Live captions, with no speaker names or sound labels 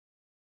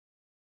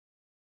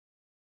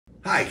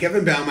Hi,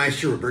 Kevin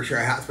Baumeister with Berkshire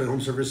Hathaway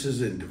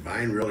HomeServices and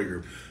Divine Realty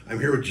Group. I'm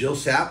here with Jill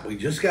Sapp. We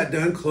just got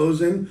done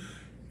closing.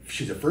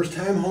 She's a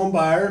first-time home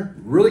buyer,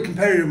 really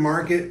competitive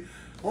market.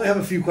 I only have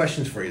a few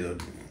questions for you though,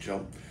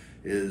 Jill.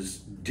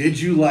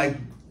 Did you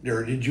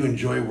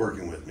enjoy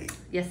working with me?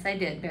 Yes, I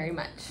did, very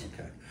much.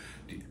 Okay.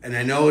 And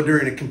I know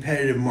during a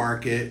competitive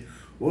market,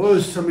 what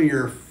was some of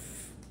your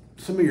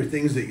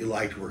things that you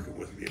liked working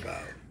with me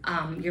about?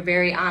 You're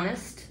very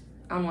honest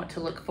on what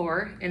to look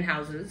for in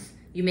houses.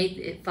 You made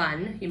it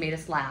fun. You made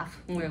us laugh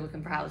when we were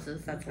looking for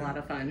houses. That's a lot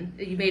of fun.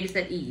 You made us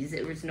at ease.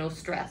 There was no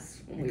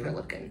stress when we were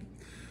looking.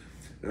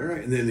 All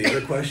right. And then the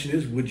other question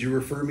is, would you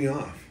refer me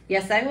off?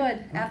 Yes, I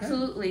would.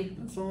 Absolutely.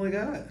 That's all I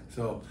got.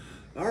 So,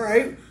 all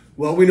right.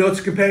 Well, we know it's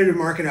a competitive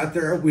market out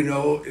there. We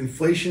know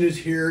inflation is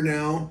here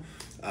now.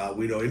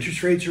 We know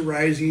interest rates are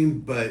rising,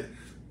 but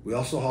we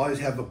also always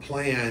have a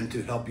plan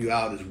to help you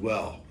out as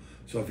well.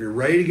 So if you're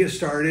ready to get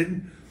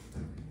started,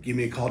 give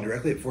me a call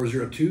directly at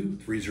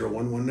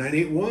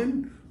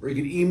 402-301-1981, or you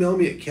can email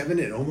me at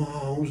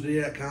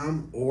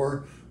kevin@omahahomesday.com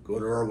or go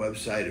to our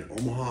website at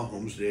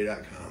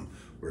omahahomesday.com.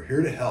 We're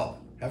here to help.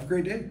 Have a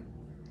great day.